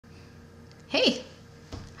Hey,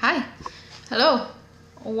 hi, hello,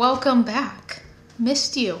 welcome back.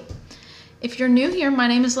 Missed you. If you're new here, my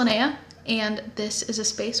name is Linnea, and this is a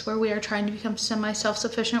space where we are trying to become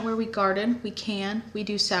semi-self-sufficient, where we garden, we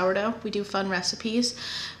do sourdough, we do fun recipes,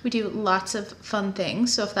 we do lots of fun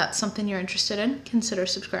things. So if that's something you're interested in, consider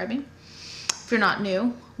subscribing. If you're not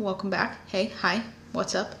new, welcome back. Hey, hi,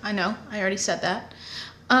 what's up? I know, I already said that.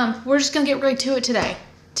 We're just gonna get right to it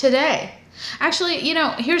today. Actually, you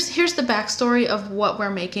know, here's the backstory of what we're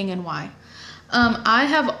making and why. I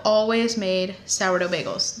have always made sourdough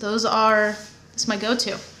bagels. It's my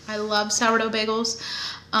go-to. I love sourdough bagels.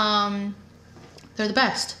 They're the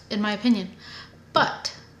best, in my opinion.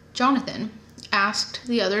 But Jonathan asked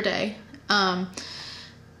the other day,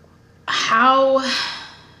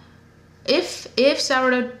 if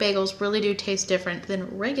sourdough bagels really do taste different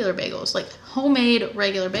than regular bagels, like homemade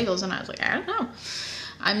regular bagels. And I was like, I don't know.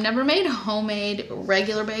 I've never made homemade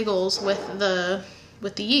regular bagels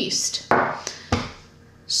with the yeast.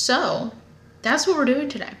 So that's what we're doing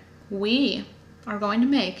today. We are going to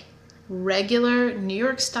make regular New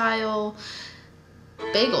York style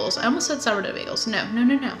bagels. I almost said sourdough bagels. No.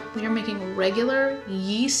 We are making regular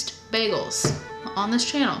yeast bagels on this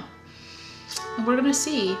channel. And we're gonna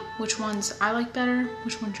see which ones I like better,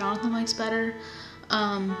 which one Jonathan likes better.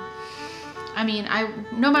 I mean,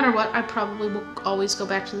 no matter what, I probably will always go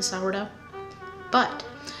back to the sourdough, but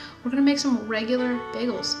we're gonna make some regular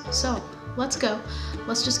bagels. So let's go.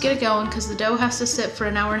 Let's just get it going because the dough has to sit for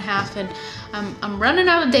an hour and a half, and I'm running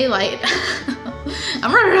out of daylight.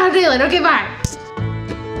 I'm running out of daylight. Okay, bye.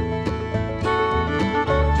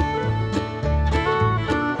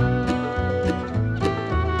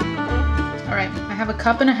 All right, I have a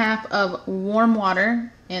cup and a half of warm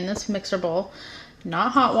water in this mixer bowl.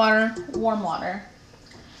 Not hot water, warm water.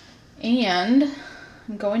 And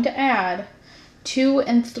I'm going to add 2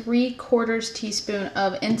 3/4 teaspoon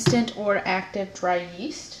of instant or active dry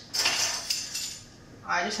yeast.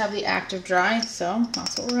 I just have the active dry, so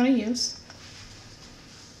that's what we're going to use.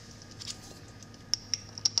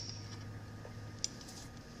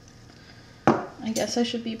 I guess I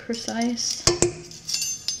should be precise.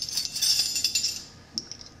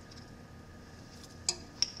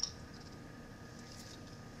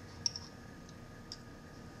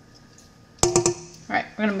 All right,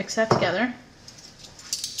 we're gonna mix that together.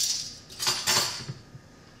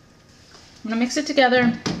 I'm gonna mix it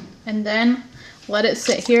together and then let it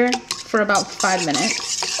sit here for about 5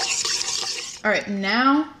 minutes. All right,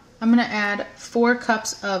 now I'm gonna add 4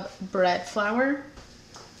 cups of bread flour.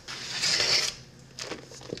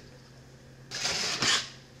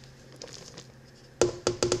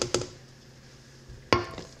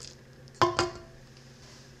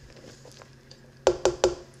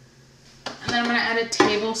 And then I'm gonna add a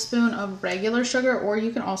tablespoon of regular sugar, or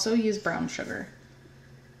you can also use brown sugar.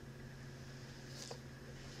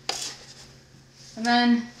 And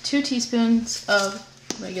then 2 teaspoons of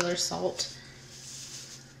regular salt.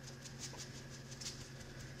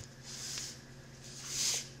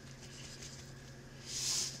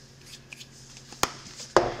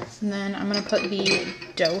 And then I'm gonna put the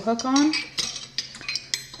dough hook on,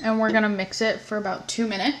 and we're gonna mix it for about 2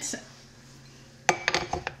 minutes.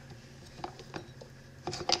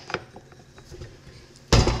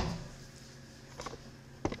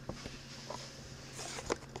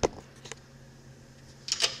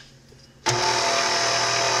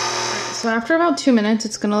 So after about 2 minutes,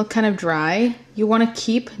 it's gonna look kind of dry. You wanna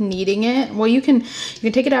keep kneading it. Well, you can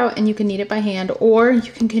take it out and you can knead it by hand, or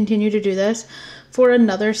you can continue to do this for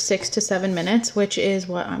another 6 to 7 minutes, which is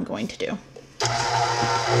what I'm going to do.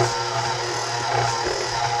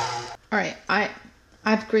 All right,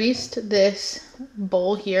 I've greased this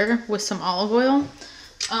bowl here with some olive oil.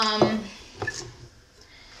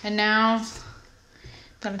 And now I'm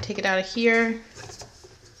gonna take it out of here.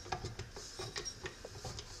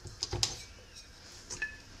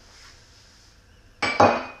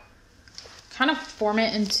 Kind of form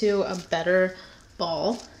it into a better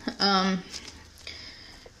ball, and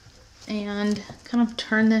kind of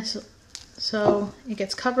turn this so it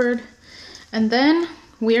gets covered. And then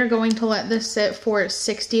we are going to let this sit for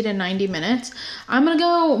 60 to 90 minutes. I'm gonna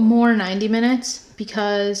go more 90 minutes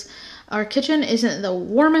because our kitchen isn't the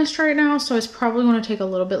warmest right now, so it's probably gonna take a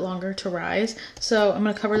little bit longer to rise. So I'm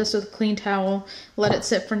gonna cover this with a clean towel, let it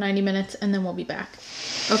sit for 90 minutes, and then we'll be back.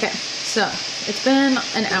 Okay, so it's been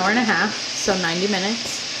an hour and a half, so 90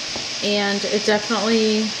 minutes, and it did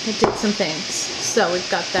some things. So we've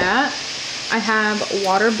got that. I have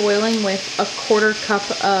water boiling with 1/4 cup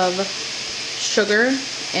of sugar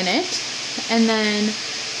in it, and then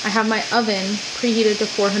I have my oven preheated to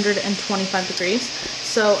 425 degrees.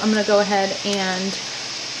 So I'm gonna go ahead and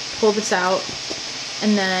pull this out,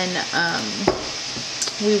 and then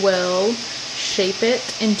we will shape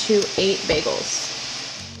it into 8 bagels.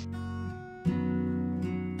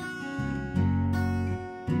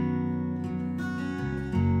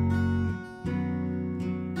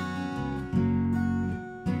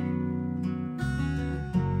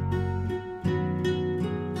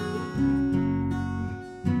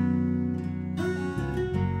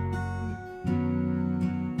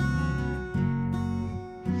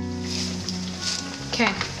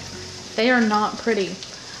 Okay, they are not pretty.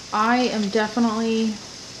 I am definitely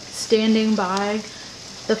standing by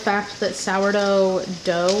the fact that sourdough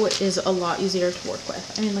dough is a lot easier to work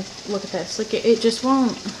with. I mean, like, look at this. Like, it just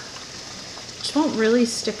won't really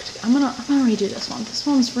stick to, I'm gonna redo this one. This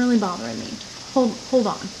one's really bothering me. Hold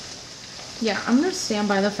on. Yeah, I'm gonna stand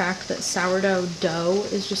by the fact that sourdough dough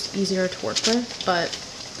is just easier to work with, but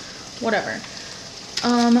whatever.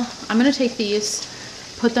 I'm gonna take these,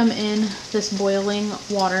 put them in this boiling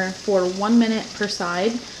water for 1 minute per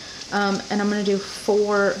side, and I'm gonna do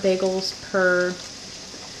 4 bagels per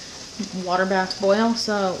water bath boil,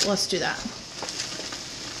 so let's do that.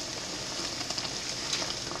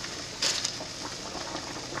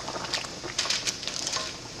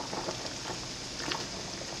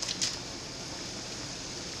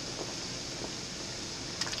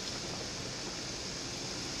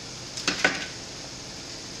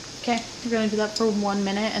 Okay, we're gonna do that for 1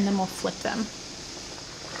 minute and then we'll flip them.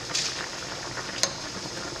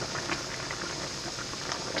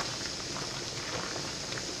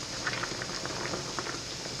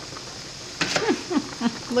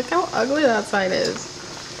 Look how ugly that side is.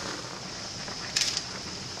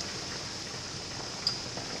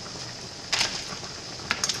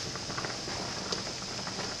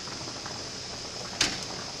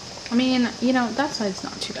 I mean, you know, that side's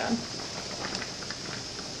not too bad.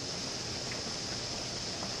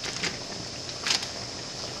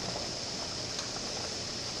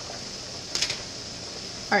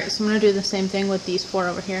 Alright, so I'm going to do the same thing with these 4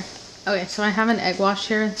 over here. Okay, so I have an egg wash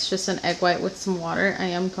here. It's just an egg white with some water. I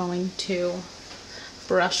am going to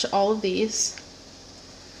brush all of these.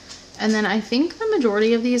 And then I think the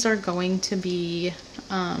majority of these are going to be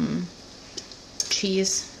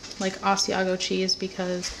cheese, like Asiago cheese,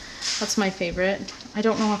 because that's my favorite. I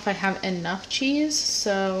don't know if I have enough cheese,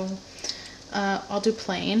 so I'll do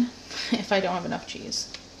plain if I don't have enough cheese.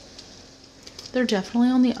 They're definitely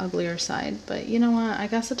on the uglier side, but you know what? I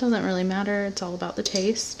guess it doesn't really matter. It's all about the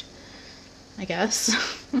taste, I guess.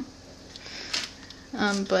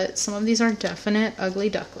 But some of these are definite ugly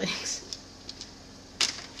ducklings.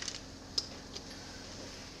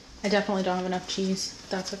 I definitely don't have enough cheese.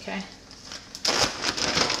 That's okay.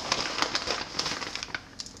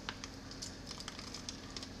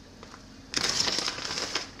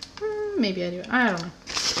 Maybe I do. I don't know.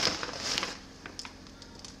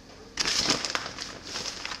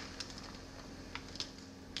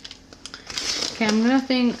 Okay, I'm gonna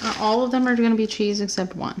think all of them are gonna be cheese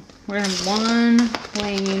except one. We're gonna have one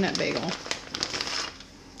plain bagel.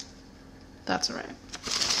 That's alright.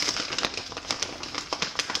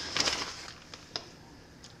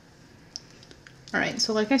 Alright,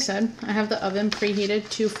 so like I said, I have the oven preheated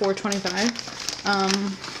to 425.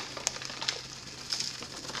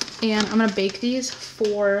 And I'm gonna bake these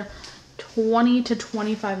for 20 to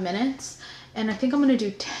 25 minutes. And I think I'm going to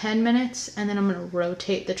do 10 minutes and then I'm going to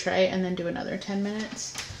rotate the tray and then do another 10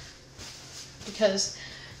 minutes. Because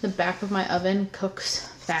the back of my oven cooks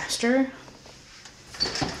faster.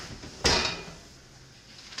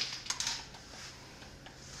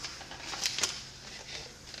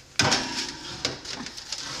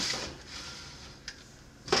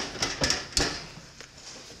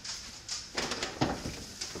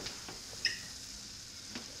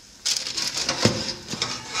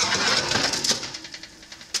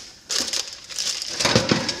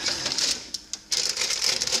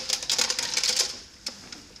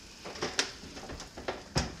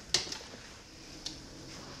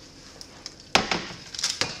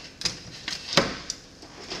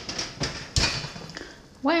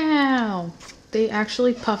 Wow, they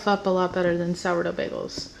actually puff up a lot better than sourdough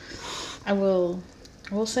bagels. I will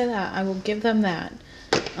say that. I will give them that.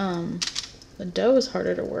 The dough is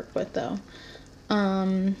harder to work with though.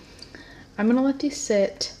 I'm gonna let these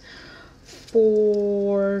sit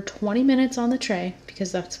for 20 minutes on the tray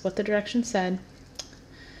because that's what the directions said.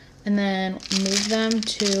 And then move them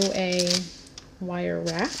to a wire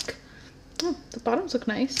rack. Oh, the bottoms look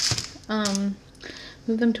nice.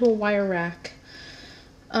 Move them to a wire rack.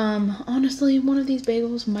 Honestly, one of these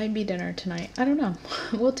bagels might be dinner tonight. I don't know.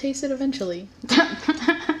 We'll taste it eventually.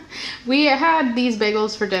 We had these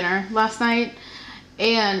bagels for dinner last night,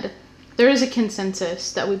 and there is a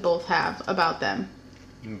consensus that we both have about them.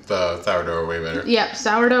 The sourdough are way better. Yep,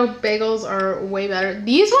 sourdough bagels are way better.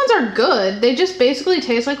 These ones are good. They just basically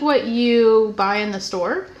taste like what you buy in the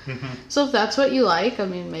store. So if that's what you like, I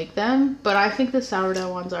mean, make them. But I think the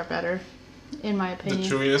sourdough ones are better, in my opinion.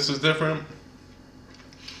 The chewiness is different.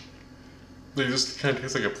 They just kind of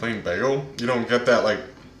taste like a plain bagel. You don't get that, like,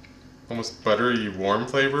 almost buttery, warm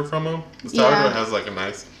flavor from them. The sourdough has, like, a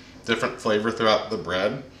nice, different flavor throughout the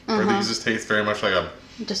bread. Where these just taste very much like a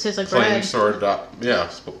it just tastes like plain bread. sourdough.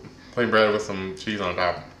 Yeah, plain bread with some cheese on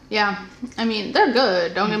top. Yeah, I mean, they're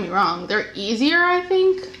good. Don't get me wrong. They're easier, I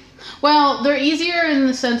think. Well, they're easier in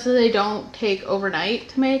the sense that they don't take overnight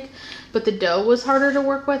to make. But the dough was harder to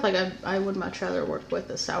work with. Like, I would much rather work with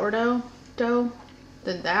the sourdough dough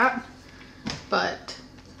than that. But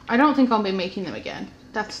I don't think I'll be making them again.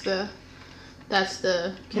 That's the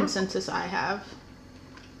consensus I have.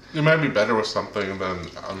 It might be better with something than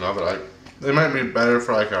another. Like, they might be better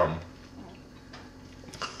for like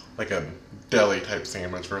a deli type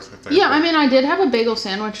sandwich versus. Yeah, I mean, I did have a bagel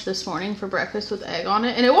sandwich this morning for breakfast with egg on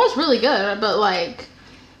it, and it was really good. But like,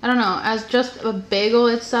 I don't know, as just a bagel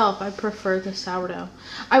itself, I prefer the sourdough.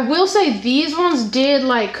 I will say these ones did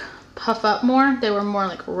like puff up more. They were more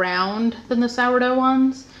like round than the sourdough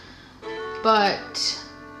ones, but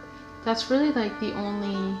that's really like the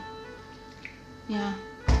only. Yeah.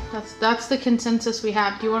 That's the consensus we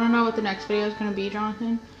have. Do you want to know what the next video is going to be,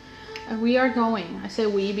 Jonathan? We are going. I say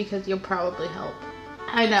we because you'll probably help.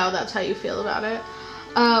 I know that's how you feel about it.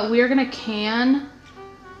 We are going to can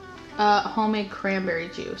homemade cranberry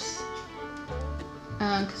juice.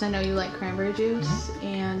 Because I know you like cranberry juice.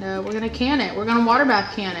 And we're going to can it. We're going to water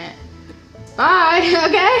bath can it. Bye.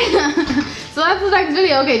 Okay? So that's the next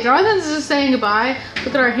video. Okay, Jonathan's just saying goodbye.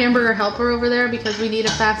 Look at our hamburger helper over there because we need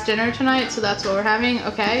a fast dinner tonight, so that's what we're having.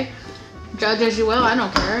 Okay? Judge as you will. I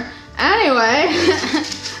don't care. Anyway.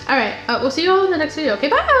 Alright, we'll see you all in the next video. Okay,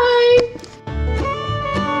 bye!